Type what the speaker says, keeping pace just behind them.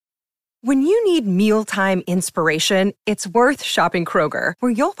When you need mealtime inspiration, it's worth shopping Kroger,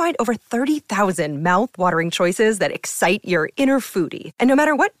 where you'll find over 30,000 mouth-watering choices that excite your inner foodie. And no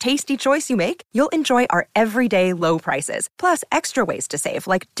matter what tasty choice you make, you'll enjoy our everyday low prices, plus extra ways to save,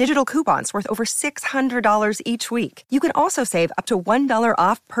 like digital coupons worth over $600 each week. You can also save up to $1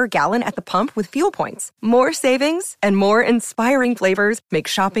 off per gallon at the pump with fuel points. More savings and more inspiring flavors make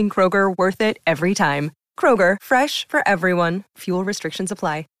shopping Kroger worth it every time. Kroger, fresh for everyone. Fuel restrictions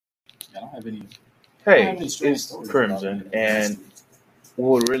apply. I don't have any. Hey, it's Crimson, and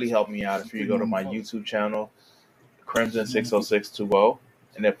what would really help me out if you go to my YouTube channel, Crimson60620,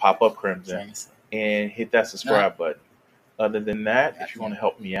 and then pop up Crimson and hit that subscribe button. Other than that, if you want to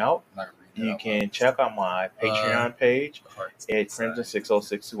help me out, you can check out my Patreon page at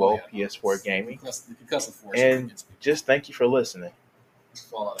Crimson60620 PS4 Gaming. And just thank you for listening.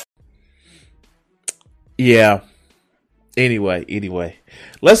 Yeah. Anyway,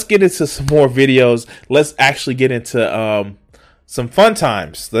 let's get into some more videos. Let's actually get into some fun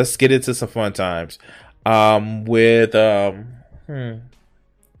times. Let's get into some fun times with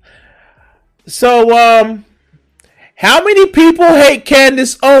So how many people hate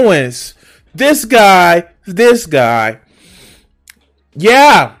Candace Owens? This guy.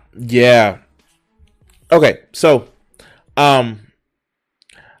 Yeah. Okay, so I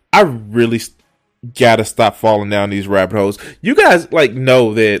really gotta stop falling down these rabbit holes. You guys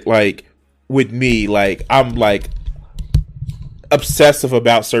know that with me, I'm obsessive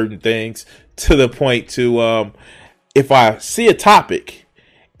about certain things to the point to if I see a topic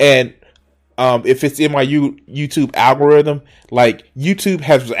and if it's in my YouTube algorithm, YouTube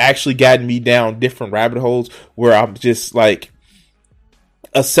has actually gotten me down different rabbit holes where I'm just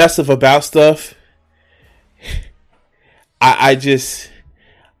obsessive about stuff. I just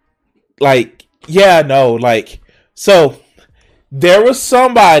so there was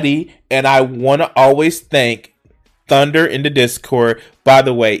somebody, and I want to always thank Thunder in the Discord. By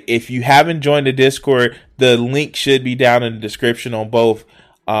the way, if you haven't joined the Discord, the link should be down in the description on both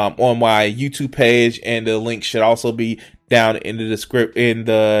on my YouTube page, and the link should also be down in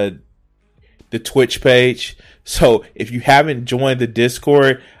the Twitch page. So if you haven't joined the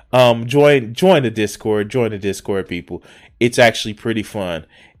Discord, join the Discord, people. It's actually pretty fun.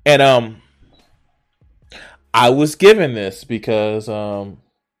 And I was given this because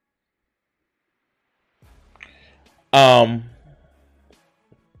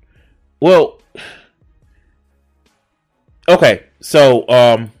okay, so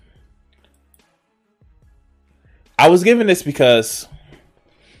I was given this because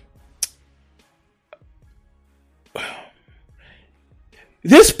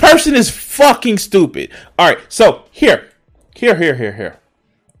this person is fucking stupid. All right, so here.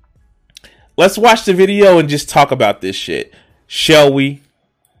 Let's watch the video and just talk about this shit, shall we?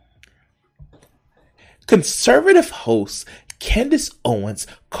 Conservative host Candace Owens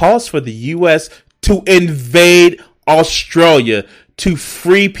calls for the U.S. to invade Australia to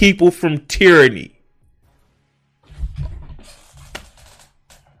free people from tyranny.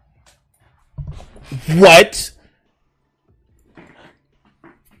 What?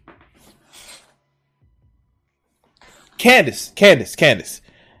 Candace. Candace,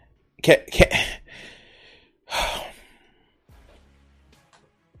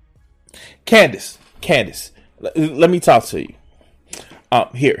 let me talk to you.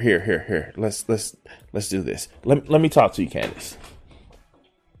 Here. Let's do this. Let me talk to you, Candace.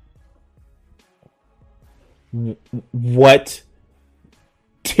 What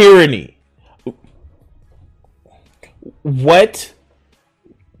tyranny? What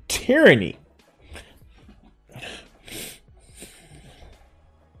tyranny?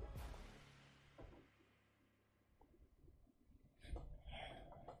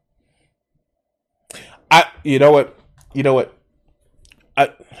 You know what?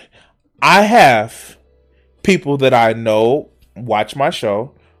 I have people that I know watch my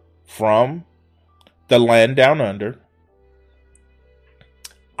show from the land down under.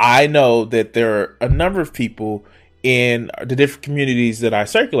 I know that there are a number of people in the different communities that I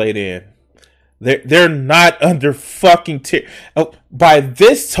circulate in. They're not under fucking by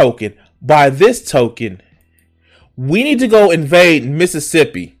this token, we need to go invade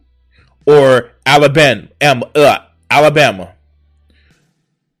Mississippi or Alabama.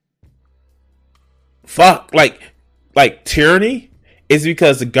 Fuck, like tyranny is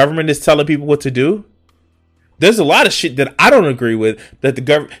because the government is telling people what to do. There's a lot of shit that I don't agree with that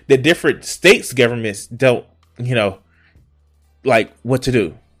the different states' governments don't, what to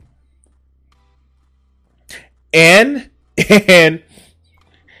do. And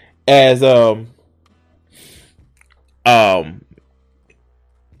as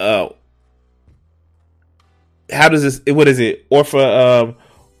how does this? What is it?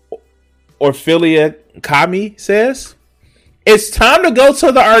 Orphelia Kami says, it's time to go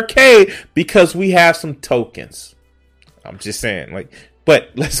to the arcade because we have some tokens. I'm just saying, like, but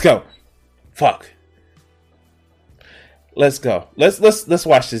let's go. Fuck. Let's go. Let's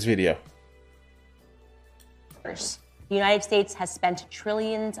watch this video. The United States has spent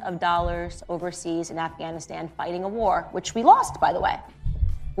trillions of dollars overseas in Afghanistan fighting a war, which we lost, by the way.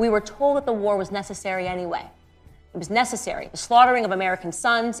 We were told that the war was necessary anyway. It was necessary, the slaughtering of American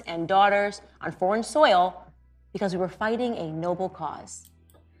sons and daughters on foreign soil, because we were fighting a noble cause.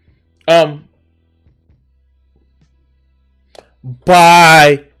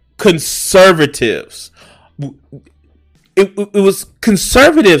 By conservatives. It was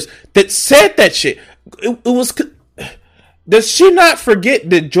conservatives that said that shit. It was. Does she not forget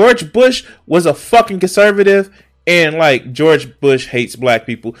that George Bush was a fucking conservative and like George Bush hates black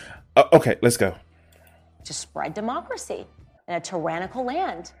people? Okay, let's go. To spread democracy in a tyrannical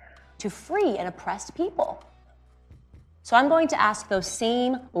land, to free an oppressed people. So I'm going to ask those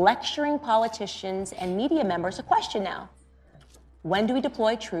same lecturing politicians and media members a question now. When do we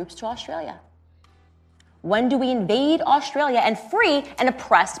deploy troops to Australia? When do we invade Australia and free an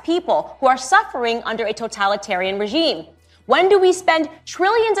oppressed people who are suffering under a totalitarian regime? When do we spend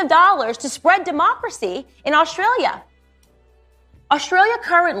trillions of dollars to spread democracy in Australia? Australia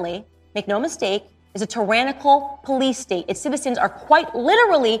currently, make no mistake, is a tyrannical police state. Its citizens are quite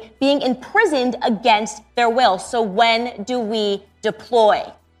literally being imprisoned against their will. So when do we deploy?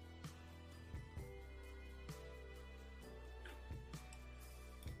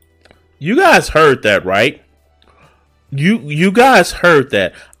 You guys heard that, right? You guys heard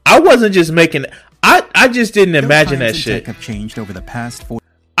that. I wasn't just making. I just didn't imagine that shit. Have changed over the past 4.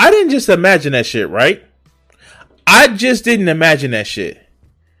 I didn't just imagine that shit, right? I just didn't imagine that shit.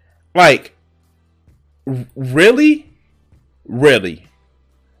 Like, really? Really?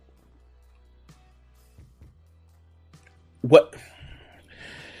 What?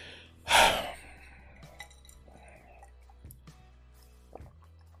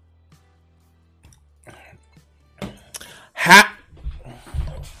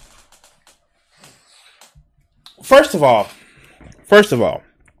 First of all,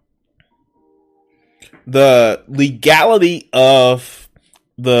 the legality of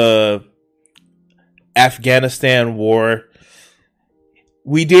the Afghanistan war,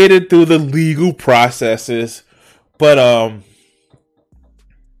 we did it through the legal processes, but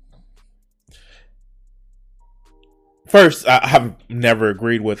first, I have never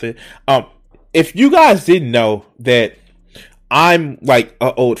agreed with it. If you guys didn't know that I'm like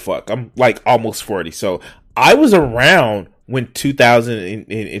an old fuck, I'm like almost 40, so I was around when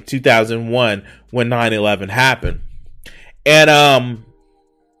 2001 when 9/11 happened. And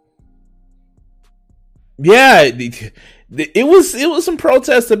yeah, it was some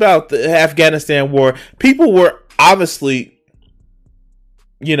protests about the Afghanistan war. People were obviously,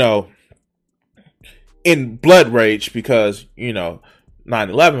 you know, in blood rage because, you know,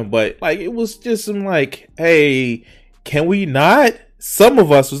 9/11, but like it was just some like, hey, can we not? Some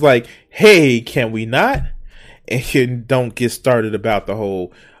of us was like, hey, can we not? And don't get started about the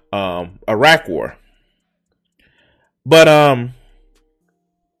whole Iraq war. But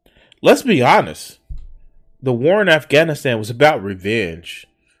let's be honest. The war in Afghanistan was about revenge.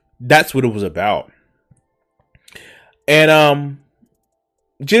 That's what it was about. And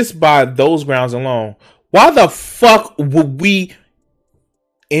just by those grounds alone, why the fuck would we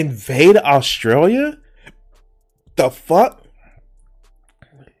invade Australia? The fuck?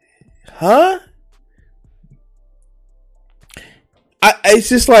 Huh? It's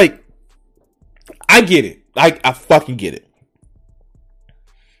just like, I get it. I fucking get it.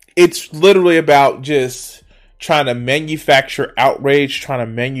 It's literally about just trying to manufacture outrage, trying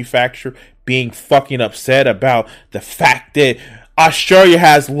to manufacture being fucking upset about the fact that Australia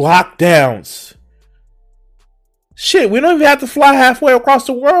has lockdowns. Shit, we don't even have to fly halfway across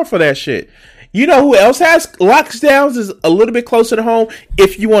the world for that shit. You know who else has lockdowns is a little bit closer to home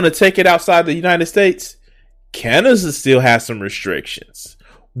if you want to take it outside the United States? Canada still has some restrictions.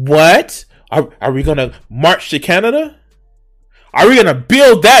 What? Are we going to march to Canada? Are we going to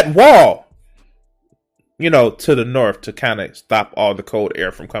build that wall? You know, to the north to kind of stop all the cold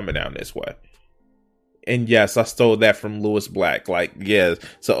air from coming down this way. And yes, I stole that from Lewis Black. Like, yeah,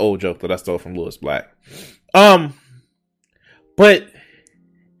 it's an old joke that I stole from Lewis Black. But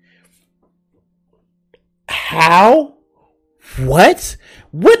how? What?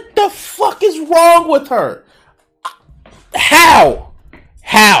 What the fuck is wrong with her? How?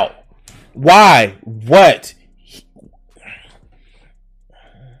 How? Why? What?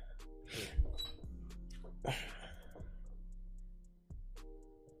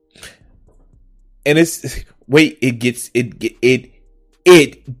 And it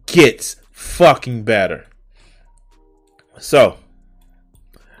gets fucking better. So,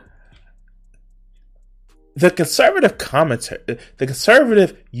 the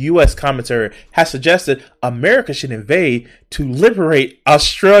conservative U.S. commentary has suggested America should invade to liberate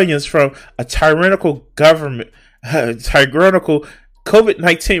Australians from a tyrannical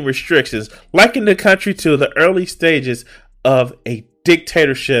COVID-19 restrictions, likening the country to the early stages of a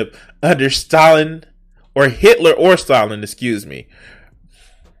dictatorship under Stalin or Hitler or Stalin, excuse me.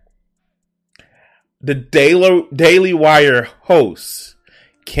 The Daily Wire host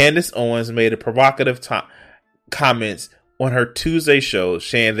Candace Owens made a provocative comments on her Tuesday show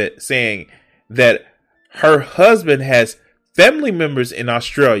saying that her husband has family members in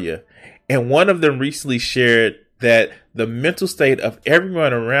Australia, and one of them recently shared that the mental state of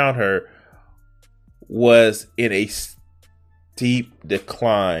everyone around her was in a steep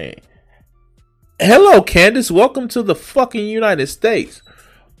decline. Hello, Candace. Welcome to the fucking United States.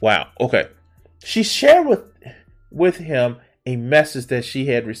 Wow. Okay. She shared with him a message that she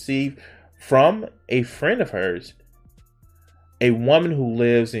had received from a friend of hers, a woman who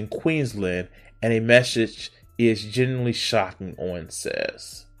lives in Queensland, and a message is genuinely shocking, Owens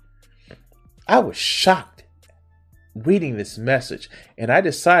says. I was shocked reading this message, and I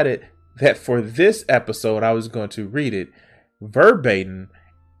decided that for this episode I was going to read it verbatim.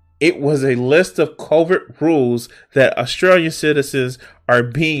 It was a list of covert rules that Australian citizens are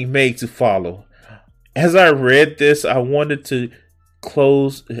being made to follow. As I read this, I wanted to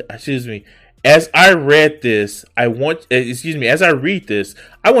as I read this, I want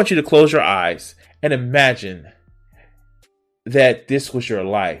you to close your eyes and imagine that this was your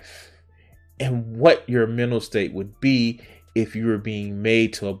life and what your mental state would be if you were being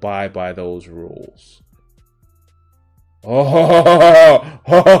made to abide by those rules. Oh,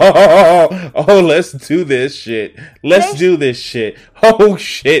 let's do this shit. Let's do this shit. Oh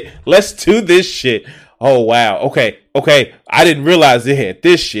shit. Let's do this shit. Oh wow. Okay. I didn't realize it had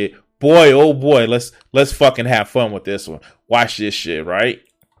this shit. Boy, oh boy. Let's fucking have fun with this one. Watch this shit, right?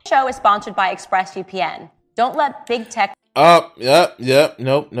 The show is sponsored by ExpressVPN. Don't let big tech. Nope.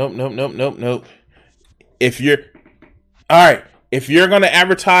 If you're gonna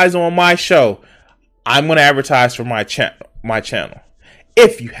advertise on my show, I'm going to advertise for my channel.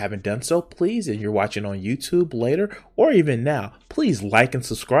 If you haven't done so, please, and you're watching on YouTube later or even now, please like and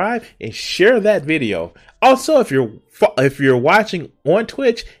subscribe and share that video. Also, if you're watching on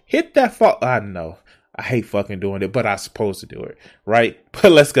Twitch, hit that follow. I know I hate fucking doing it, but I'm supposed to do it, right?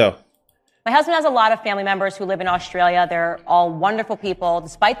 But let's go. My husband has a lot of family members who live in Australia. They're all wonderful people.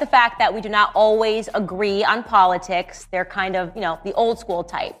 Despite the fact that we do not always agree on politics, they're kind of, the old school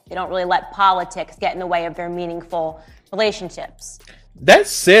type. They don't really let politics get in the way of their meaningful relationships. That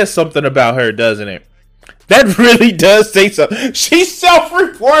says something about her, doesn't it? That really does say something. She's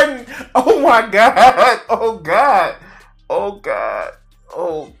self-reporting. Oh my God. Oh God. Oh God.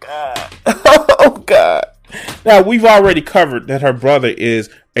 Oh God. Oh God. Now, we've already covered that her brother is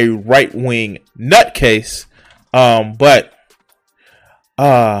a right-wing nutcase, but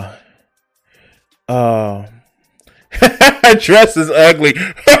dress is ugly.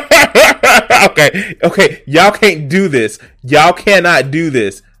 Okay, y'all can't do this. Y'all cannot do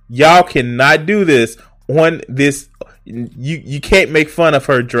this. Y'all cannot do this on this. You can't make fun of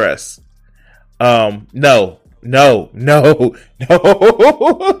her dress. No.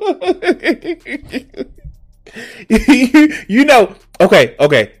 Okay.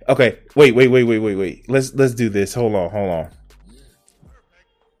 Wait. Let's do this. Hold on.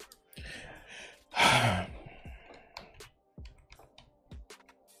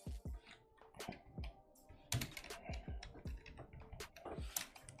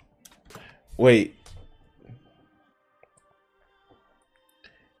 Wait.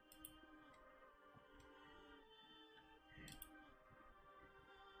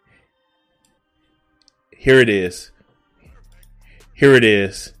 Here it is.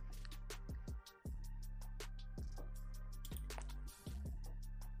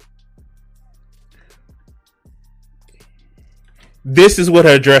 This is what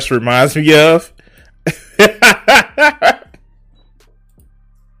her dress reminds me of.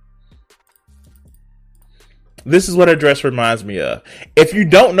 This is what her dress reminds me of. If you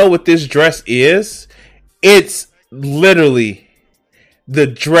don't know what this dress is, it's literally the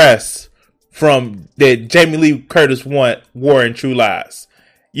dress from that Jamie Lee Curtis wore in True Lies.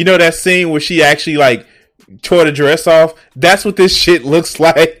 You know that scene where she actually tore the dress off? That's what this shit looks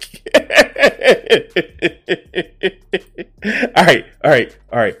like. All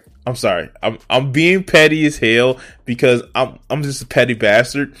right. I'm sorry. I'm being petty as hell because I'm just a petty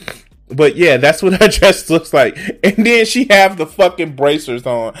bastard. But yeah, that's what her dress looks like. And then she have the fucking bracers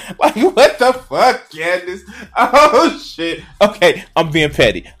on. Like, what the fuck, Candace? Oh, shit. Okay, I'm being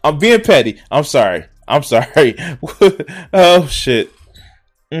petty. I'm sorry. Oh, shit.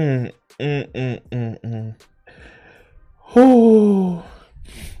 Whew.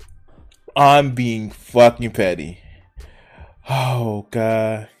 I'm being fucking petty. Oh,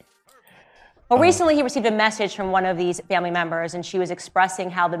 God. Well, recently he received a message from one of these family members, and she was expressing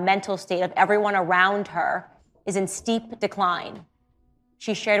how the mental state of everyone around her is in steep decline.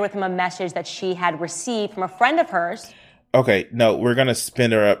 She shared with him a message that she had received from a friend of hers. Okay, no, we're going to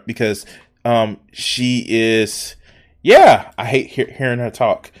spin her up because she is, yeah, I hate hearing her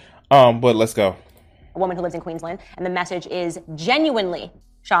talk. But let's go. A woman who lives in Queensland, and the message is genuinely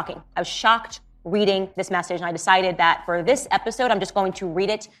shocking. I was shocked reading this message, and I decided that for this episode, I'm just going to read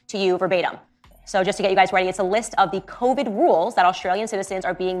it to you verbatim. So just to get you guys ready, it's a list of the COVID rules that Australian citizens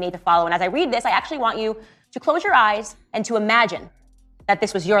are being made to follow. And as I read this, I actually want you to close your eyes and to imagine that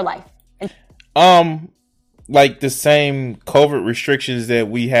this was your life. Like the same COVID restrictions that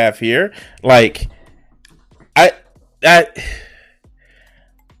we have here. Like,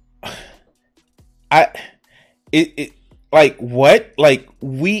 like what? Like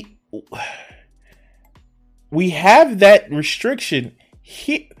we have that restriction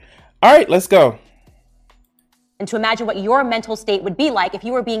here. All right, let's go. And to imagine what your mental state would be like if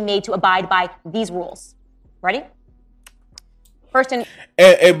you were being made to abide by these rules. Ready? First and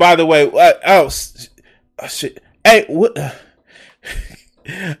by the way, shit. Hey, what?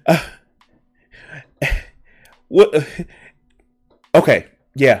 What? Okay,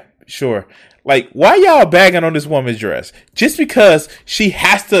 yeah, sure. Like, why y'all bagging on this woman's dress? Just because she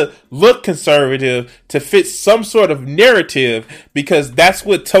has to look conservative to fit some sort of narrative, because that's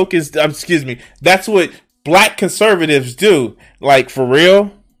what that's what black conservatives do. Like, for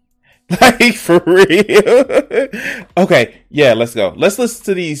real? Like, for real? Okay, yeah, let's go. Let's listen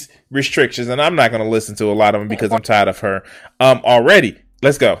to these restrictions, and I'm not going to listen to a lot of them because I'm tired of her already.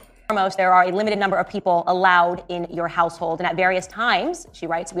 Let's go. Foremost, there are a limited number of people allowed in your household, and at various times, she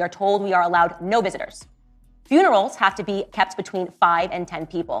writes, we are told we are allowed no visitors. Funerals have to be kept between 5 and 10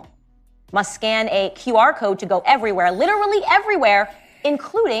 people. Must scan a QR code to go everywhere, literally everywhere,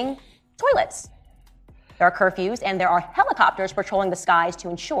 including toilets. There are curfews, and there are helicopters patrolling the skies to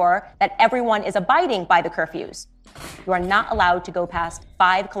ensure that everyone is abiding by the curfews. You are not allowed to go past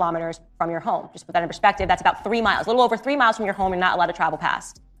 5 kilometers from your home. Just put that in perspective, that's about 3 miles. A little over 3 miles from your home, you're not allowed to travel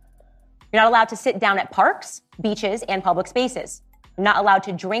past. You're not allowed to sit down at parks, beaches, and public spaces. You're not allowed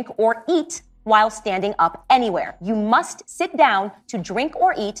to drink or eat while standing up anywhere. You must sit down to drink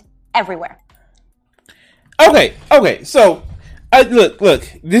or eat everywhere. Okay. So,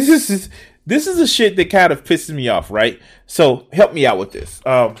 look. This is the shit that kind of pisses me off, right? So, help me out with this.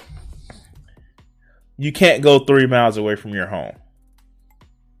 You can't go 3 miles away from your home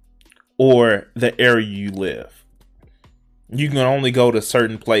or the area you live. You can only go to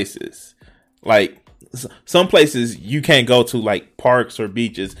certain places. Like, some places you can't go to, like parks or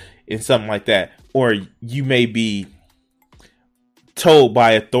beaches and something like that. Or you may be told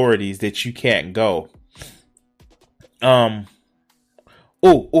by authorities that you can't go. How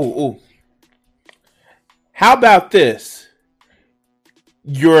about this?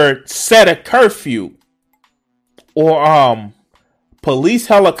 You're set a curfew, or police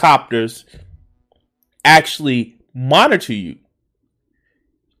helicopters actually monitor you.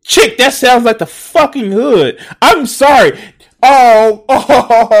 Chick, that sounds like the fucking hood. I'm sorry.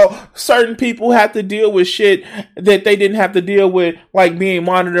 Certain people have to deal with shit that they didn't have to deal with, like being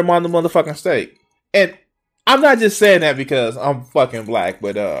monitored on the motherfucking state. And I'm not just saying that because I'm fucking black,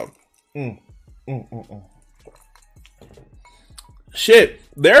 but shit,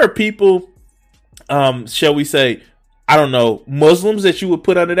 there are people, shall we say, I don't know, Muslims that you would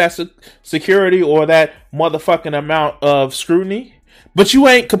put under that security or that motherfucking amount of scrutiny. But you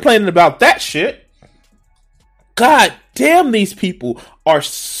ain't complaining about that shit. God damn, these people are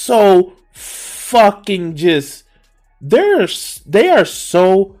so fucking just... They are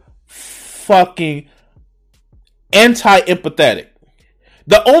so fucking anti-empathetic.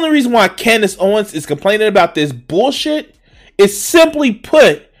 The only reason why Candace Owens is complaining about this bullshit is simply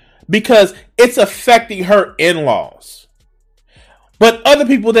put because it's affecting her in-laws. But other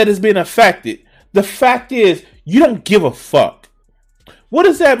people that has been affected, the fact is, you don't give a fuck. What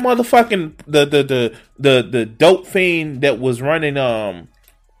is that motherfucking the dope fiend that was running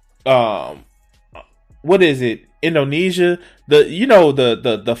what is it? Indonesia?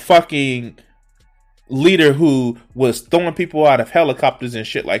 The fucking leader who was throwing people out of helicopters and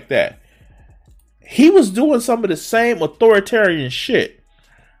shit like that. He was doing some of the same authoritarian shit.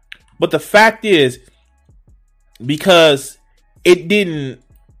 But the fact is, because it didn't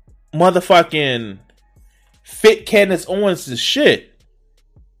motherfucking fit Candace Owens' shit.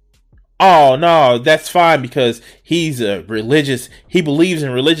 Oh no, that's fine because he's a religious, he believes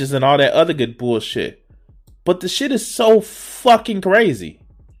in religious and all that other good bullshit. But the shit is so fucking crazy.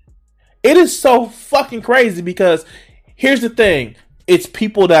 It is so fucking crazy because here's the thing. It's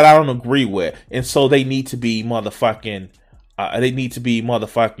people that I don't agree with. And so they need to be motherfucking, they need to be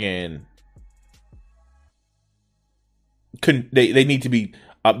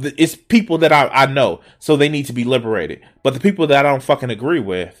it's people that I know. So they need to be liberated. But the people that I don't fucking agree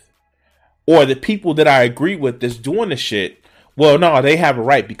with, or the people that I agree with that's doing the shit, well, no, they have a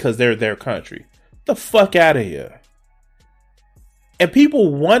right because they're their country. The fuck out of here. And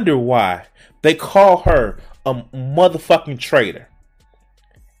people wonder why they call her a motherfucking traitor.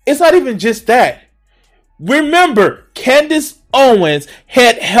 It's not even just that. Remember, Candace Owens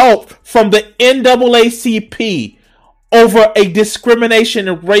had help from the NAACP over a discrimination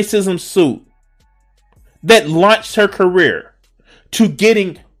and racism suit that launched her career to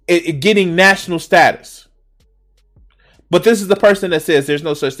getting national status. But this is the person that says there's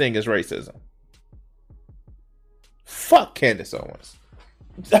no such thing as racism. Fuck Candace Owens.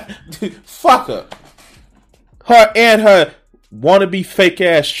 Fuck her. Her and her wannabe fake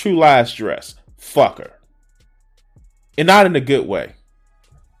ass True Lies dress. Fuck her. And not in a good way.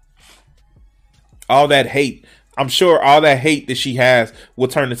 All that hate, I'm sure all that hate that she has will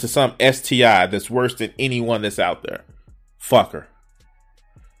turn into some STI that's worse than anyone that's out there. Fuck her.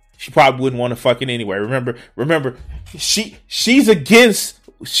 She probably wouldn't want to fucking anyway. Remember, she's against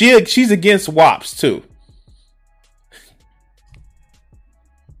WAPs too.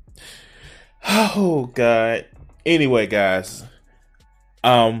 Oh God. Anyway, guys.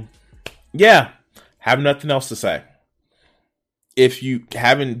 Yeah. Have nothing else to say. If you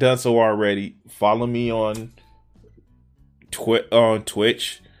haven't done so already, follow me on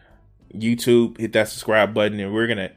Twitch, YouTube, hit that subscribe button, and we're gonna